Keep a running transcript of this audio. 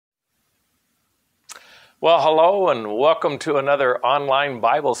Well, hello and welcome to another online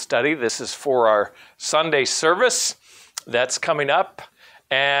Bible study. This is for our Sunday service that's coming up.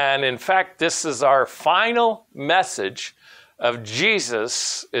 And in fact, this is our final message of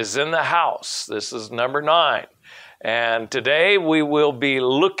Jesus is in the house. This is number 9. And today we will be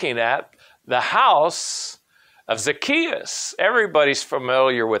looking at the house of Zacchaeus. Everybody's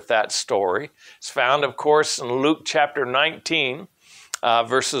familiar with that story. It's found, of course, in Luke chapter 19,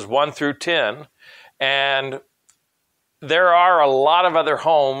 verses 1 through 10. And there are a lot of other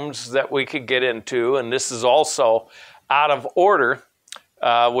homes that we could get into, and this is also out of order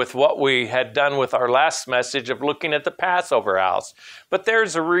with what we had done with our last message of looking at the Passover house. But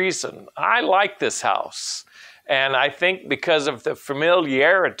there's a reason. I like this house, and I think because of the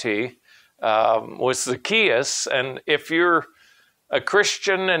familiarity with Zacchaeus, and if you're a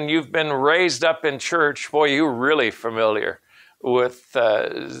Christian and you've been raised up in church, boy, you're really familiar with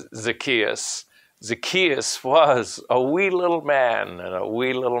Zacchaeus. Zacchaeus was a wee little man, and a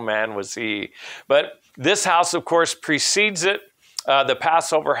wee little man was he. But this house, of course, precedes it, the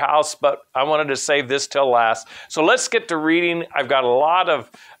Passover house, but I wanted to save this till last. So let's get to reading. I've got a lot of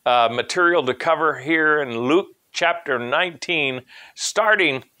material to cover here in Luke chapter 19,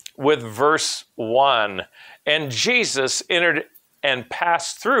 starting with verse 1. And Jesus entered and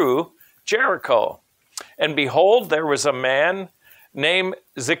passed through Jericho. And behold, there was a man named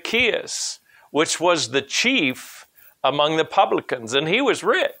Zacchaeus, which was the chief among the publicans, and he was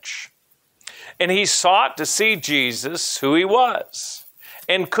rich. And he sought to see Jesus, who he was,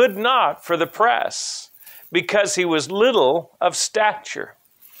 and could not for the press, because he was little of stature.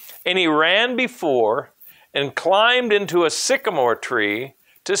 And he ran before and climbed into a sycamore tree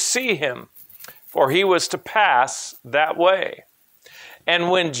to see him, for he was to pass that way.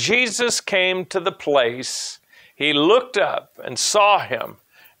 And when Jesus came to the place, he looked up and saw him,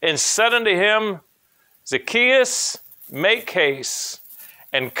 and said unto him, Zacchaeus, make haste,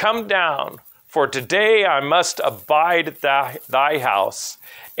 and come down, for today I must abide at thy house.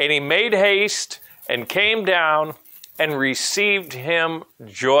 And he made haste, and came down, and received him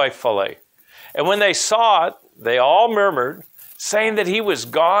joyfully. And when they saw it, they all murmured, saying that he was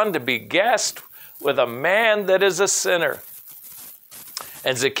gone to be guest with a man that is a sinner.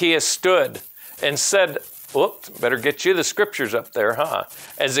 And Zacchaeus stood and said, whoops, better get you the scriptures up there, huh?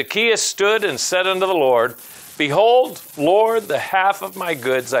 And Zacchaeus stood and said unto the Lord, Behold, Lord, the half of my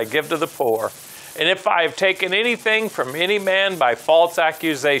goods I give to the poor. And if I have taken anything from any man by false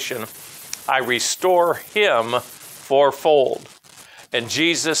accusation, I restore him fourfold. And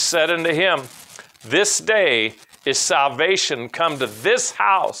Jesus said unto him, This day is salvation come to this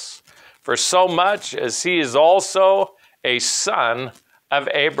house, for so much as he is also a son of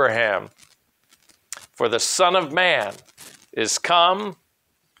Abraham. For the Son of Man is come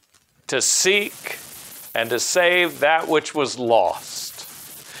to seek and to save that which was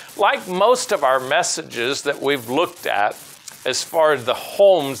lost. Like most of our messages that we've looked at as far as the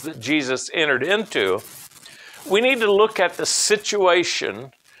homes that Jesus entered into, we need to look at the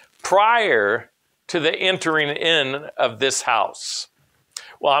situation prior to the entering in of this house.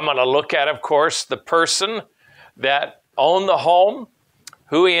 Well, I'm going to look at, of course, the person that owned the home,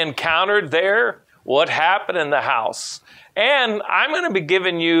 who he encountered there, what happened in the house. And I'm going to be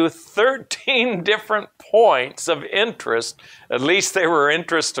giving you 13 different points of interest, at least they were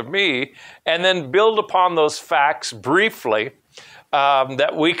interest to me, and then build upon those facts briefly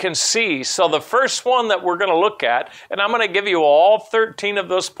that we can see. So the first one that we're going to look at, and I'm going to give you all 13 of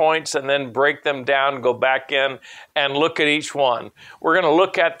those points and then break them down, go back in and look at each one. We're going to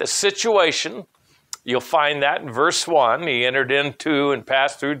look at the situation. You'll find that in verse 1, he entered into and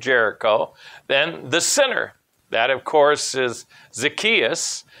passed through Jericho. Then the sinner, that of course is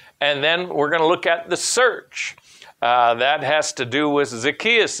Zacchaeus. And then we're going to look at the search. That has to do with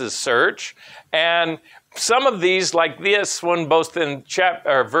Zacchaeus' search. And some of these, like this one, both in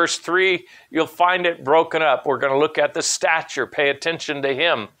verse 3, you'll find it broken up. We're going to look at the stature, pay attention to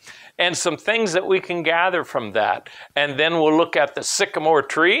him, and some things that we can gather from that. And then we'll look at the sycamore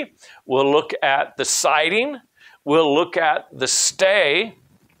tree. We'll look at the siding. We'll look at the stay.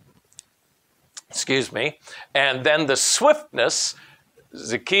 And then the swiftness.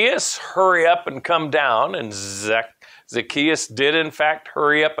 Zacchaeus, hurry up and come down. And Zacchaeus did, in fact,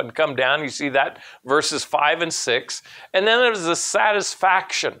 hurry up and come down. You see that verses 5 and 6. And then there's the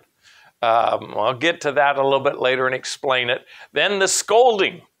satisfaction. I'll get to that a little bit later and explain it. Then the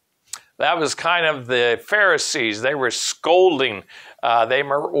scolding. That was kind of the Pharisees. They were scolding. They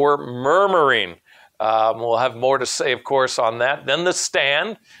were murmuring. We'll have more to say, of course, on that. Then the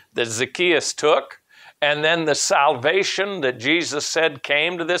stand that Zacchaeus took. and then the salvation that Jesus said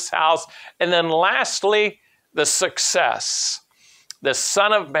came to this house, and then lastly, the success. The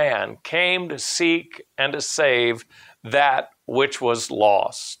Son of Man came to seek and to save that which was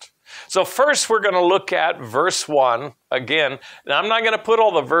lost. So first we're going to look at verse 1 again. And I'm not going to put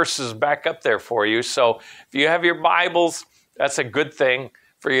all the verses back up there for you. So if you have your Bibles, that's a good thing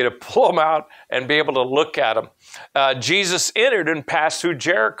for you to pull them out and be able to look at them. Jesus entered and passed through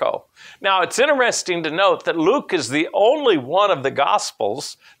Jericho. Now it's interesting to note that Luke is the only one of the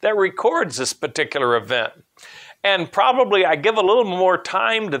Gospels that records this particular event. And probably I give a little more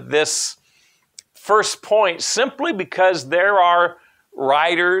time to this first point simply because there are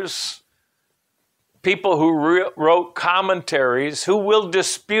writers, people who wrote commentaries who will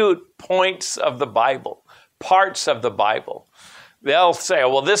dispute points of the Bible, parts of the Bible. They'll say,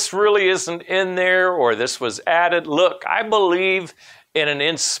 well, this really isn't in there, or this was added. Look, I believe in an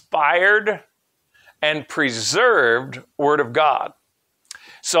inspired and preserved Word of God.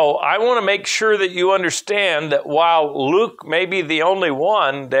 So I want to make sure that you understand that while Luke may be the only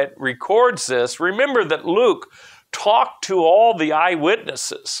one that records this, remember that Luke talked to all the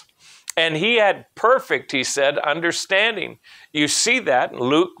eyewitnesses. And he had perfect, he said, understanding. You see that in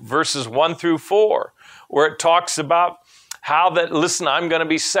Luke verses 1 through 4, where it talks about how that, listen, I'm going to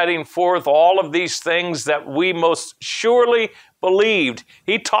be setting forth all of these things that we most surely believed.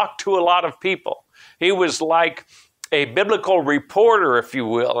 He talked to a lot of people. He was like a biblical reporter, if you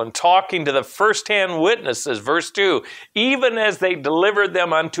will, and talking to the first-hand witnesses. Verse 2, even as they delivered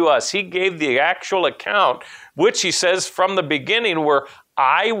them unto us. He gave the actual account, which he says from the beginning were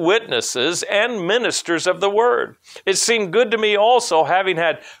eyewitnesses and ministers of the word. It seemed good to me also, having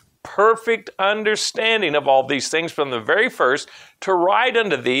had perfect understanding of all these things from the very first, to write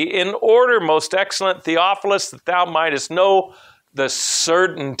unto thee in order, most excellent Theophilus, that thou mightest know the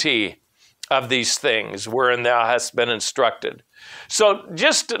certainty of these things wherein thou hast been instructed. So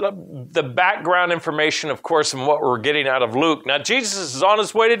just the background information, of course, and what we're getting out of Luke. Now, Jesus is on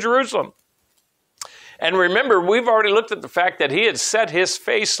his way to Jerusalem. And remember, we've already looked at the fact that he had set his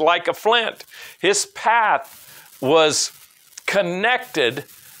face like a flint. His path was connected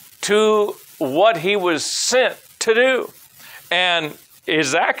to what he was sent to do. And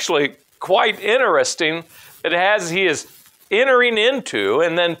is actually quite interesting that as he is entering into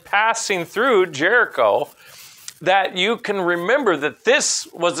and then passing through Jericho, that you can remember that this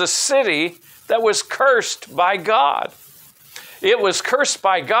was a city that was cursed by God. It was cursed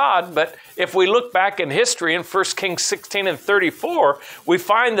by God, but if we look back in history in 1 Kings 16 and 34, we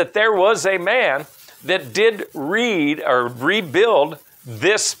find that there was a man that did rebuild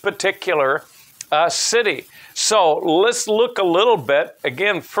this particular city. So let's look a little bit,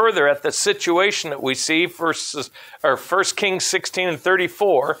 again, further at the situation that we see, 1 Kings 16 and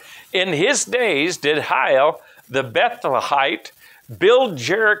 34. In his days did Hiel the Bethlehemite build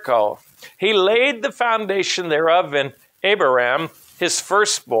Jericho. He laid the foundation thereof in Abiram, his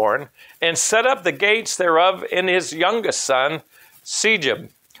firstborn, and set up the gates thereof in his youngest son, Shechem,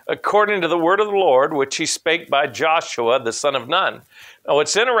 according to the word of the Lord, which he spake by Joshua, the son of Nun. Now,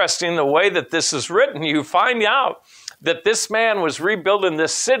 it's interesting the way that this is written. You find out that this man was rebuilding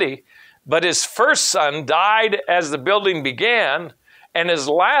this city, but his first son died as the building began, and his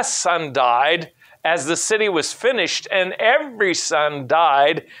last son died as the city was finished, and every son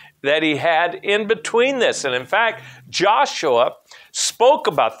died that he had in between this. And in fact, Joshua spoke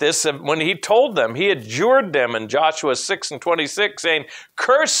about this when he told them, he adjured them in Joshua 6 and 26, saying,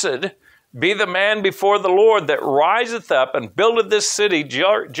 "Cursed be the man before the Lord that riseth up and buildeth this city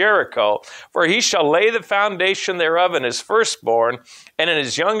Jericho, for he shall lay the foundation thereof in his firstborn, and in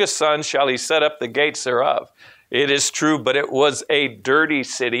his youngest son shall he set up the gates thereof." It is true, but it was a dirty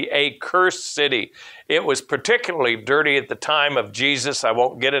city, a cursed city. It was particularly dirty at the time of Jesus. I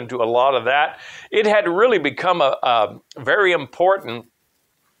won't get into a lot of that. It had really become a very important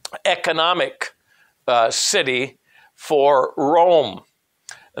economic city for Rome.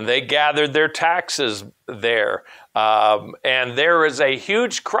 And they gathered their taxes there. And there is a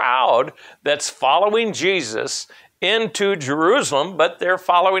huge crowd that's following Jesus into Jerusalem, but they're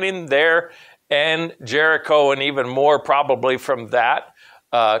following him there and Jericho, and even more probably from that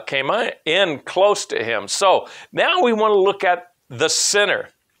came in close to him. So now we want to look at the sinner.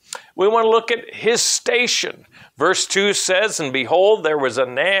 We want to look at his station. Verse 2 says, "And behold, there was a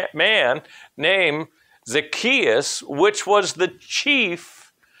man named Zacchaeus, which was the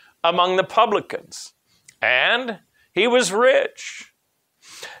chief among the publicans, and he was rich."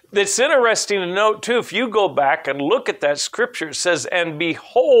 It's interesting to note too, if you go back and look at that scripture, it says, "And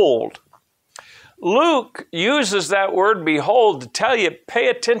behold." Luke uses that word behold to tell you, pay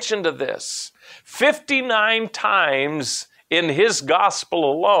attention to this. 59 times in his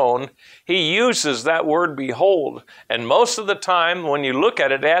gospel alone, he uses that word behold. And most of the time, when you look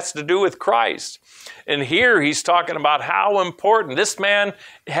at it, it has to do with Christ. And here he's talking about how important. This man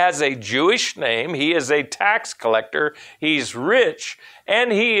has a Jewish name. He is a tax collector. He's rich.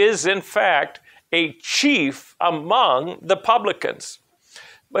 And he is, in fact, a chief among the publicans.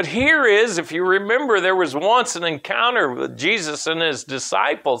 But here is, if you remember, there was once an encounter with Jesus and his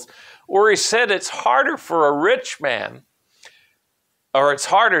disciples where he said it's harder for a rich man, or it's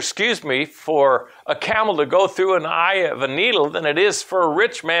harder, for a camel to go through an eye of a needle than it is for a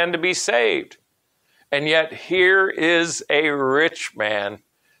rich man to be saved. And yet here is a rich man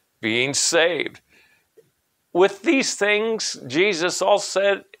being saved. With these things, Jesus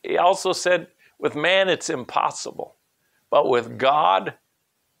also said, with man it's impossible, but with God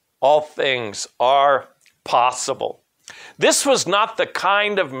all things are possible. This was not the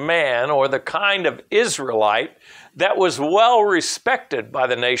kind of man or the kind of Israelite that was well respected by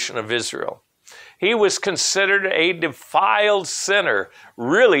the nation of Israel. He was considered a defiled sinner.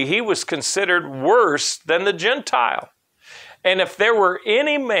 Really, he was considered worse than the Gentile. And if there were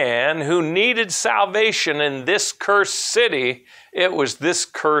any man who needed salvation in this cursed city, it was this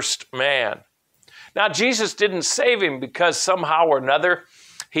cursed man. Now, Jesus didn't save him because somehow or another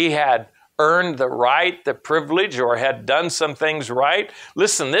he had earned the right, the privilege, or had done some things right.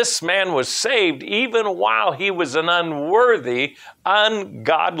 Listen, this man was saved even while he was an unworthy,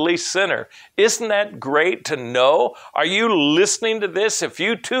 ungodly sinner. Isn't that great to know? Are you listening to this? If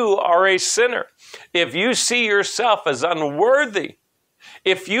you too are a sinner, if you see yourself as unworthy,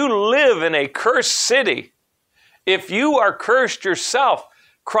 if you live in a cursed city, if you are cursed yourself,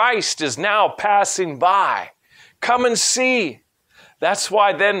 Christ is now passing by. Come and see. That's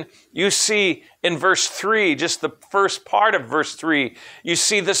why then you see in verse 3, just the first part of verse 3, you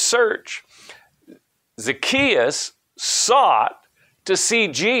see the search. Zacchaeus sought to see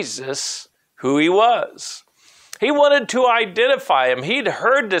Jesus, who he was. He wanted to identify him. He'd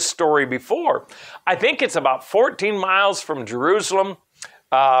heard this story before. I think it's about 14 miles from Jerusalem.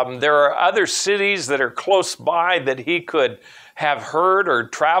 There are other cities that are close by that he could have heard or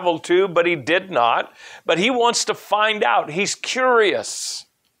traveled to, but he did not. But he wants to find out. He's curious.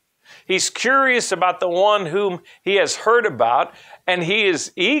 He's curious about the one whom he has heard about, and he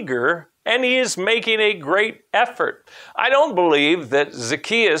is eager, and he is making a great effort. I don't believe that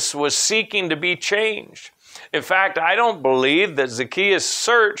Zacchaeus was seeking to be changed. In fact, I don't believe that Zacchaeus'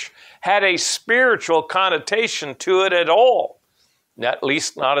 search had a spiritual connotation to it at all, at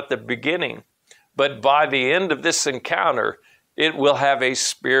least not at the beginning. But by the end of this encounter, it will have a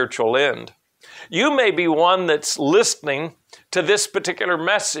spiritual end. You may be one that's listening to this particular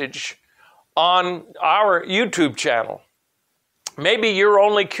message on our YouTube channel. Maybe you're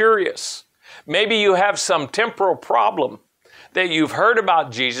only curious. Maybe you have some temporal problem that you've heard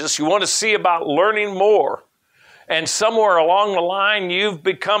about Jesus. You want to see about learning more. And somewhere along the line, you've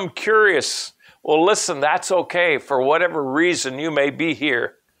become curious. Well, listen, that's okay for whatever reason you may be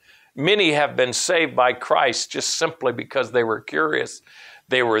here. Many have been saved by Christ just simply because they were curious.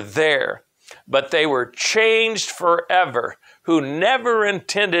 They were there, but they were changed forever, who never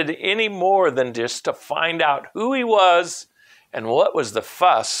intended any more than just to find out who he was and what was the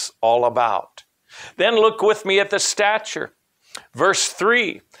fuss all about. Then look with me at the stature. Verse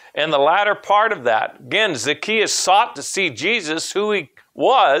 3, and the latter part of that. Again, Zacchaeus sought to see Jesus, who he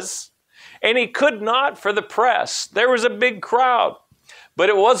was, and he could not for the press. There was a big crowd. But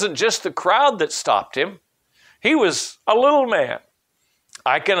it wasn't just the crowd that stopped him. He was a little man.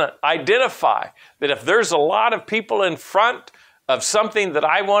 I can identify that if there's a lot of people in front of something that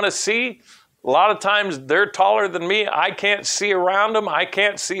I want to see, a lot of times they're taller than me. I can't see around them. I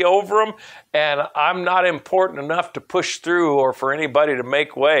can't see over them. And I'm not important enough to push through or for anybody to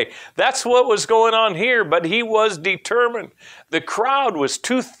make way. That's what was going on here, but he was determined. The crowd was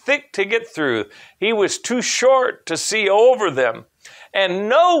too thick to get through. He was too short to see over them. And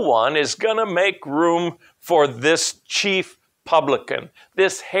no one is going to make room for this chief publican,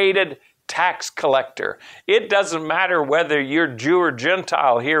 this hated tax collector. It doesn't matter whether you're Jew or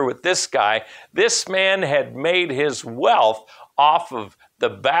Gentile here with this guy. This man had made his wealth off of the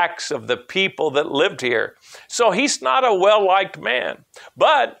backs of the people that lived here. So he's not a well-liked man.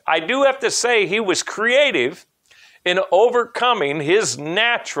 But I do have to say he was creative in overcoming his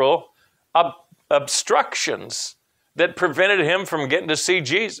natural obstructions that prevented him from getting to see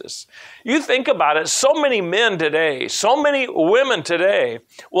Jesus. You think about it, so many men today, so many women today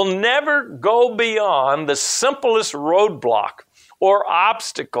will never go beyond the simplest roadblock or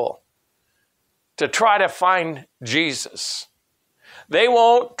obstacle to try to find Jesus. They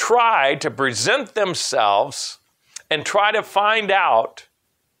won't try to present themselves and try to find out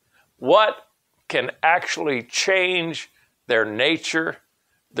what can actually change their nature,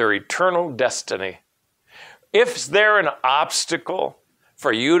 their eternal destiny. If there an obstacle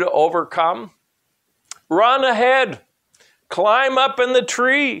for you to overcome, run ahead, climb up in the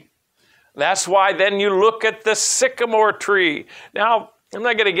tree. That's why then you look at the sycamore tree. Now, I'm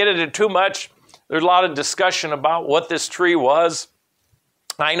not going to get into too much. There's a lot of discussion about what this tree was.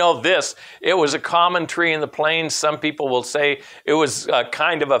 I know this, it was a common tree in the plains. Some people will say it was a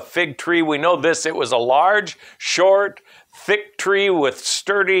kind of a fig tree. We know this, it was a large, short, thick tree with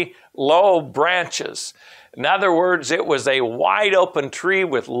sturdy, low branches. In other words, it was a wide open tree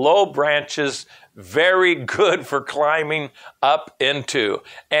with low branches, very good for climbing up into.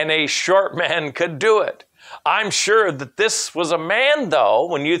 And a short man could do it. I'm sure that this was a man, though,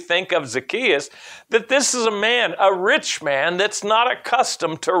 when you think of Zacchaeus, that this is a man, a rich man that's not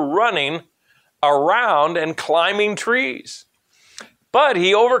accustomed to running around and climbing trees. But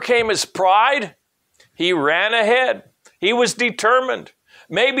he overcame his pride. He ran ahead. He was determined.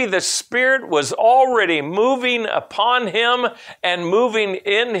 Maybe the Spirit was already moving upon him and moving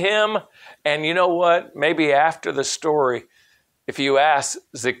in him. And you know what? Maybe after the story, if you ask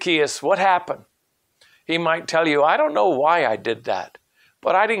Zacchaeus, what happened? He might tell you, I don't know why I did that,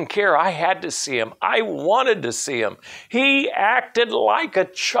 but I didn't care. I had to see him. I wanted to see him. He acted like a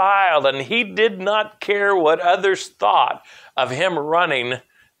child, and he did not care what others thought of him running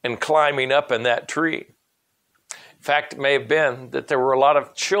and climbing up in that tree. In fact, it may have been that there were a lot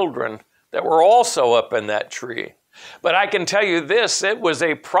of children that were also up in that tree. But I can tell you this, it was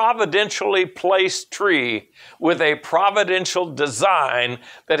a providentially placed tree with a providential design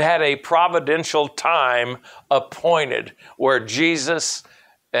that had a providential time appointed where Jesus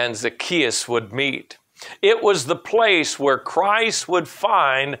and Zacchaeus would meet. It was the place where Christ would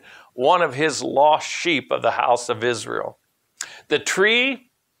find one of his lost sheep of the house of Israel. The tree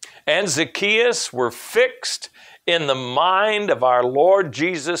and Zacchaeus were fixed in the mind of our Lord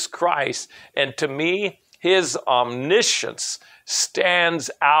Jesus Christ, and to me, his omniscience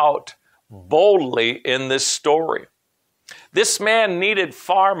stands out boldly in this story. This man needed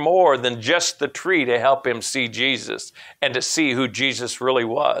far more than just the tree to help him see Jesus and to see who Jesus really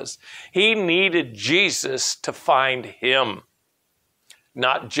was. He needed Jesus to find him,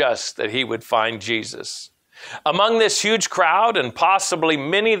 not just that he would find Jesus. Among this huge crowd and possibly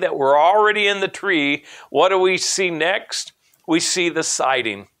many that were already in the tree, what do we see next? We see the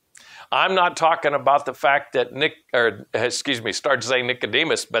sighting. I'm not talking about the fact that start saying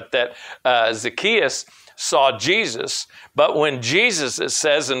Nicodemus, but that Zacchaeus saw Jesus. But when Jesus, it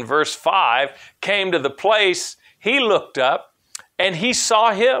says in verse 5, came to the place, he looked up and he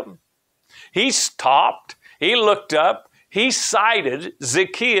saw him. He stopped, he looked up, he sighted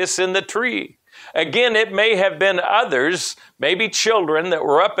Zacchaeus in the tree. Again, it may have been others, maybe children that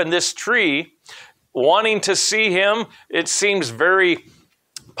were up in this tree wanting to see him. It seems very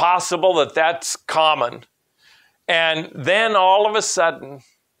possible that that's common. And then all of a sudden,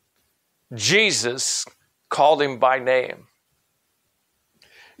 Jesus called him by name.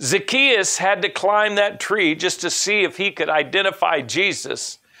 Zacchaeus had to climb that tree just to see if he could identify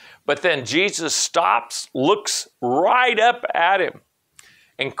Jesus. But then Jesus stops, looks right up at him,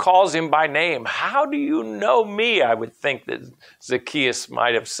 and calls him by name. How do you know me? I would think that Zacchaeus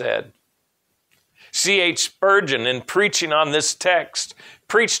might have said. C.H. Spurgeon, in preaching on this text,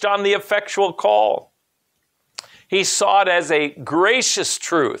 preached on the effectual call. He saw it as a gracious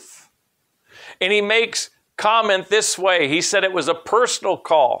truth. And he makes comment this way. He said it was a personal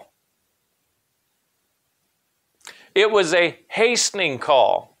call. It was a hastening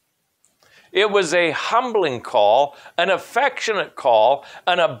call. It was a humbling call, an affectionate call,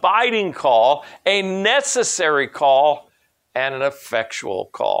 an abiding call, a necessary call, and an effectual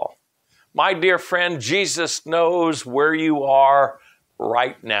call. My dear friend, Jesus knows where you are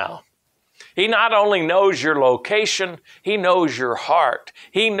right now. He not only knows your location, he knows your heart.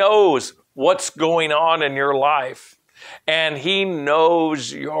 He knows what's going on in your life, and he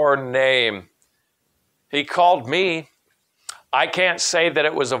knows your name. He called me. I can't say that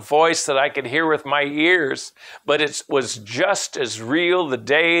it was a voice that I could hear with my ears, but it was just as real the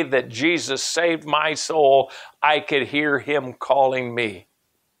day that Jesus saved my soul. I could hear him calling me.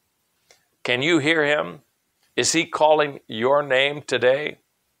 Can you hear him? Is he calling your name today?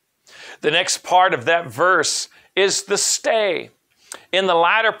 The next part of that verse is the stay. In the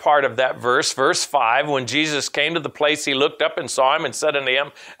latter part of that verse, verse 5, when Jesus came to the place, he looked up and saw him and said unto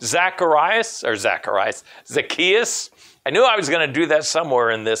him, Zacchaeus, I knew I was going to do that somewhere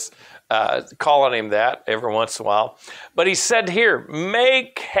in this calling him that every once in a while. But he said here,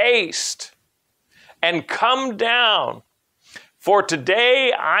 make haste and come down, for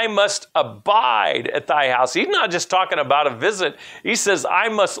today I must abide at thy house. He's not just talking about a visit. He says, I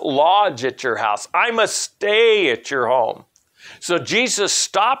must lodge at your house. I must stay at your home. So Jesus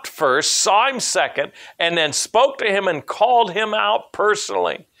stopped first, saw him second, and then spoke to him and called him out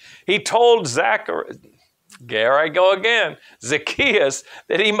personally. He told Zacchaeus, there I go again, Zacchaeus,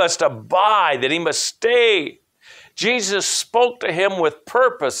 that he must abide, that he must stay. Jesus spoke to him with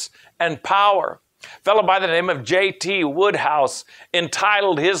purpose and power. A fellow by the name of J.T. Woodhouse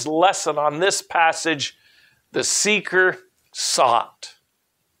entitled his lesson on this passage, The Seeker Sought.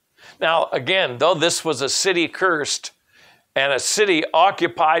 Now, again, though this was a city cursed and a city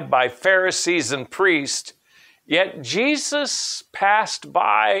occupied by Pharisees and priests, yet Jesus passed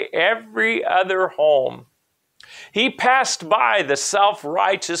by every other home. He passed by the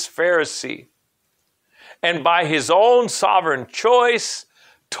self-righteous Pharisee, and by his own sovereign choice,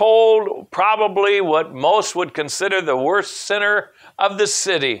 told probably what most would consider the worst sinner of the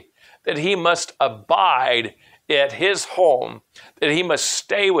city, that he must abide at his home, that he must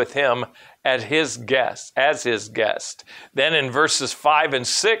stay with him as his guest. Then in verses 5 and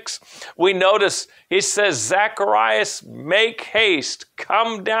 6, we notice he says, Zacchaeus, make haste,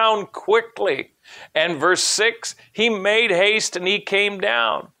 come down quickly. And verse 6, he made haste and he came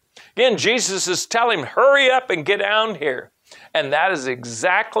down. Again, Jesus is telling him, hurry up and get down here. And that is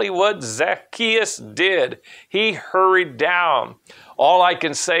exactly what Zacchaeus did. He hurried down. All I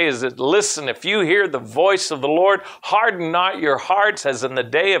can say is that, listen, if you hear the voice of the Lord, harden not your hearts as in the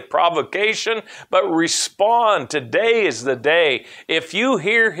day of provocation, but respond. Today is the day. If you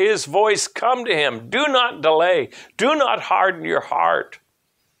hear his voice, come to him. Do not delay. Do not harden your heart.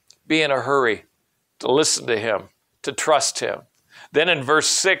 Be in a hurry to listen to him, to trust him. Then in verse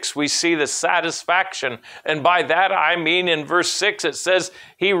 6, we see the satisfaction. And by that, I mean in verse 6, it says,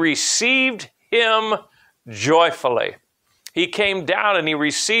 he received him joyfully. He came down and he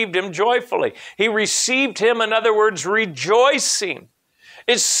received him joyfully. He received him, in other words, rejoicing.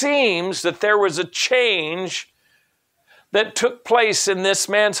 It seems that there was a change that took place in this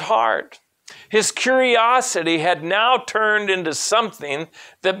man's heart. His curiosity had now turned into something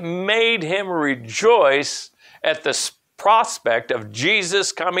that made him rejoice at the prospect of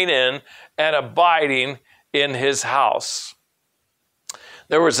Jesus coming in and abiding in his house.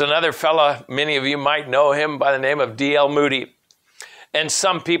 There was another fella, many of you might know him by the name of D.L. Moody. And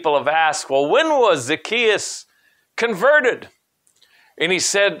some people have asked, well, when was Zacchaeus converted? And he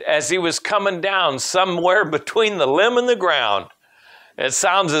said, as he was coming down somewhere between the limb and the ground. It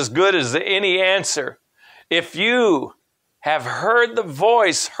sounds as good as any answer. If you have heard the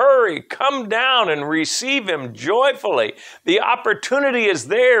voice, hurry, come down and receive him joyfully. The opportunity is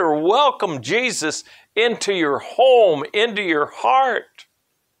there. Welcome Jesus into your home, into your heart.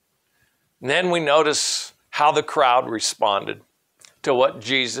 And then we notice how the crowd responded to what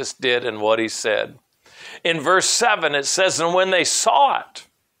Jesus did and what he said. In verse 7, it says, and when they saw it,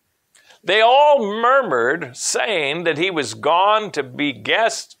 they all murmured, saying that he was gone to be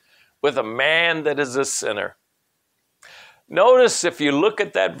guest with a man that is a sinner. Notice if you look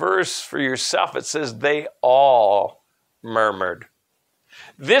at that verse for yourself, it says they all murmured.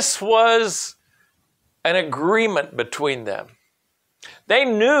 This was an agreement between them. They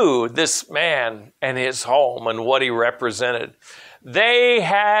knew this man and his home and what he represented. They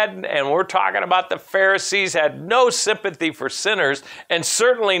had, and we're talking about the Pharisees, had no sympathy for sinners and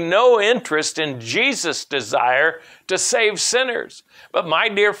certainly no interest in Jesus' desire to save sinners. But my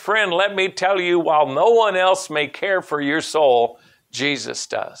dear friend, let me tell you, while no one else may care for your soul, Jesus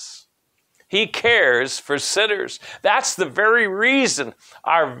does. He cares for sinners. That's the very reason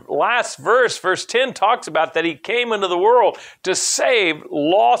our last verse, verse 10, talks about that he came into the world to save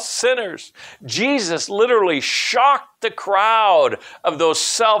lost sinners. Jesus literally shocked the crowd of those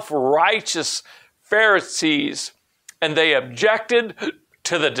self-righteous Pharisees, and they objected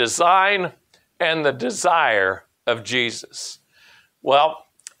to the design and the desire of Jesus. Well,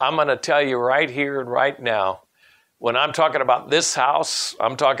 I'm going to tell you right here and right now, when I'm talking about this house,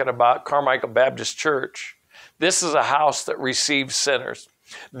 I'm talking about Carmichael Baptist Church. This is a house that receives sinners.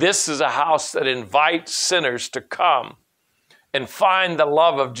 This is a house that invites sinners to come and find the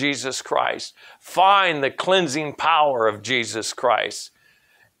love of Jesus Christ, find the cleansing power of Jesus Christ.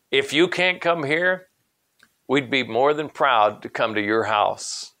 If you can't come here, we'd be more than proud to come to your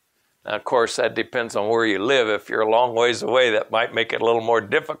house. Now, of course, that depends on where you live. If you're a long ways away, that might make it a little more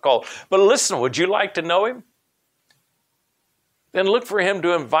difficult. But listen, would you like to know him? Then look for him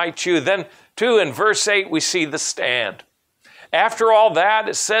to invite you. Then, too, in verse 8, we see the stand. After all that,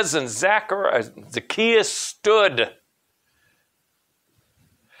 it says, and Zacchaeus stood.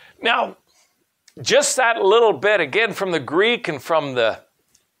 Now, just that little bit, again, from the Greek and from the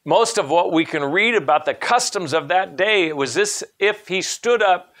most of what we can read about the customs of that day, it was this: if he stood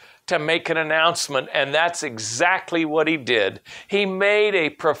up to make an announcement, and that's exactly what he did. He made a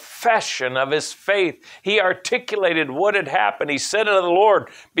profession of his faith. He articulated what had happened. He said unto the Lord,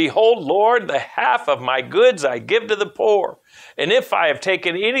 behold, Lord, the half of my goods I give to the poor. And if I have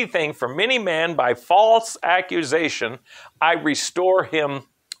taken anything from any man by false accusation, I restore him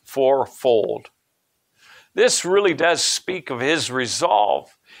fourfold. This really does speak of his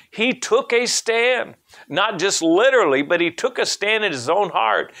resolve. He took a stand, not just literally, but he took a stand in his own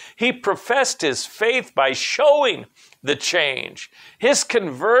heart. He professed his faith by showing the change. His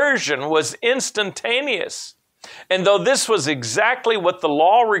conversion was instantaneous. And though this was exactly what the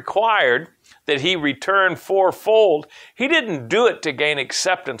law required, that he return fourfold, he didn't do it to gain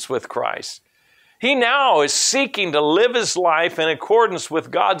acceptance with Christ. He now is seeking to live his life in accordance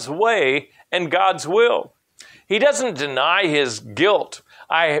with God's way and God's will. He doesn't deny his guilt.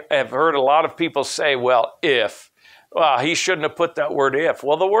 I have heard a lot of people say, well, if. Well, he shouldn't have put that word if.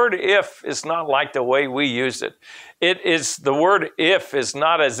 Well, the word if is not like the way we use it. The word if is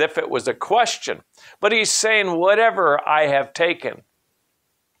not as if it was a question, but he's saying whatever I have taken,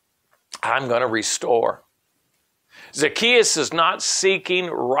 I'm going to restore. Zacchaeus is not seeking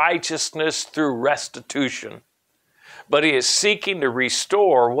righteousness through restitution, but he is seeking to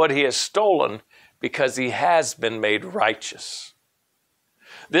restore what he has stolen because he has been made righteous.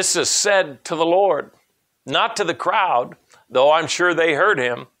 This is said to the Lord, not to the crowd, though I'm sure they heard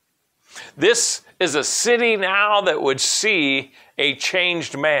him. This is a city now that would see a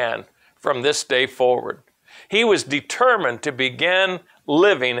changed man from this day forward. He was determined to begin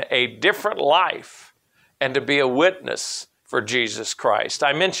living a different life and to be a witness for Jesus Christ.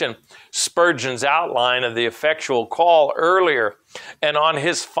 I mentioned Spurgeon's outline of the effectual call earlier, and on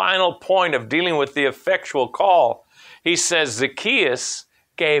his final point of dealing with the effectual call, he says Zacchaeus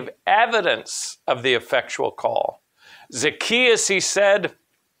gave evidence of the effectual call. Zacchaeus, he said,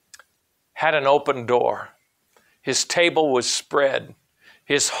 had an open door. His table was spread.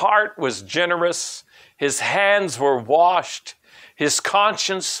 His heart was generous. His hands were washed. His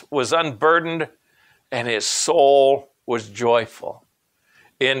conscience was unburdened, and his soul was joyful.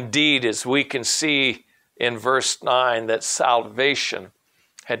 Indeed, as we can see in verse 9, that salvation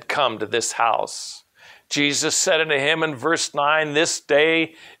had come to this house. Jesus said unto him in verse 9, this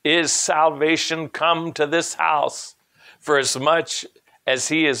day is salvation come to this house, for as much as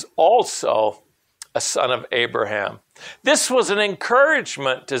he is also a son of Abraham. This was an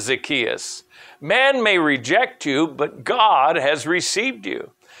encouragement to Zacchaeus. Man may reject you, but God has received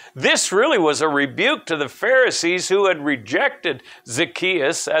you. This really was a rebuke to the Pharisees who had rejected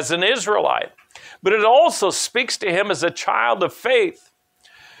Zacchaeus as an Israelite. But it also speaks to him as a child of faith.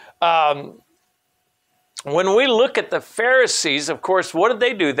 When we look at the Pharisees, of course, what did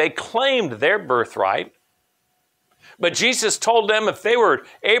they do? They claimed their birthright. But Jesus told them if they were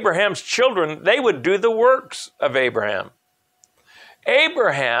Abraham's children, they would do the works of Abraham.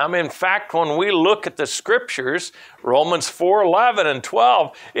 Abraham, in fact, when we look at the scriptures, Romans 4:11 and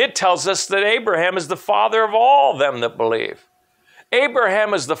 12, it tells us that Abraham is the father of all them that believe.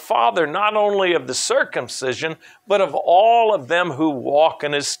 Abraham is the father not only of the circumcision, but of all of them who walk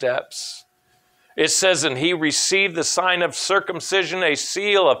in his steps. It says, and he received the sign of circumcision, a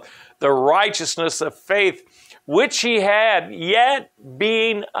seal of the righteousness of faith, which he had, yet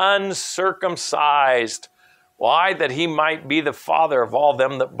being uncircumcised. Why? That he might be the father of all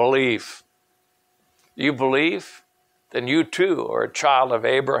them that believe. You believe? Then you too are a child of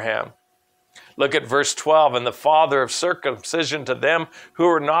Abraham. Look at verse 12, and the father of circumcision to them who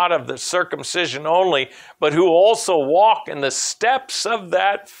are not of the circumcision only, but who also walk in the steps of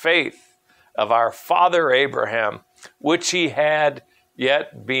that faith of our father Abraham, which he had,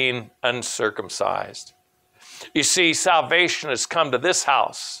 yet being uncircumcised. You see, salvation has come to this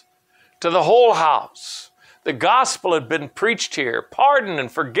house, to the whole house. The gospel had been preached here. Pardon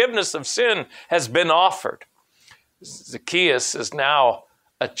and forgiveness of sin has been offered. Zacchaeus is now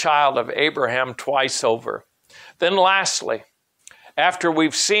a child of Abraham twice over. Then lastly, after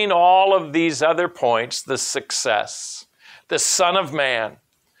we've seen all of these other points, the success, the Son of Man.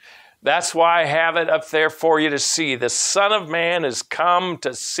 That's why I have it up there for you to see. The Son of Man is come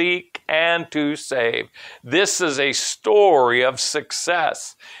to seek and to save. This is a story of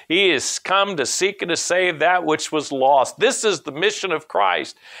success. He is come to seek and to save that which was lost. This is the mission of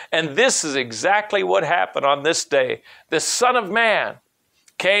Christ. And this is exactly what happened on this day. The Son of Man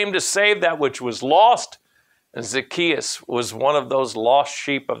came to save that which was lost And Zacchaeus was one of those lost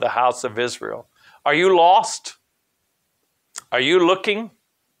sheep of the house of Israel. Are you lost? Are you looking?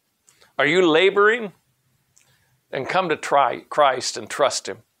 Are you laboring? Then come to try Christ and trust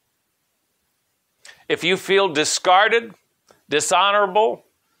him. If you feel discarded, dishonorable,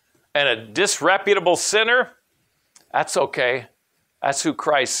 and a disreputable sinner, that's okay. That's who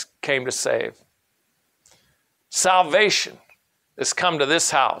Christ came to save. Salvation has come to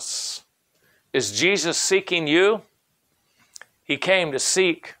this house. Is Jesus seeking you? He came to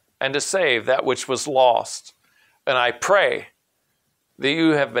seek and to save that which was lost. And I pray that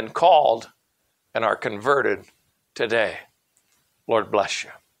you have been called and are converted today. Lord bless you.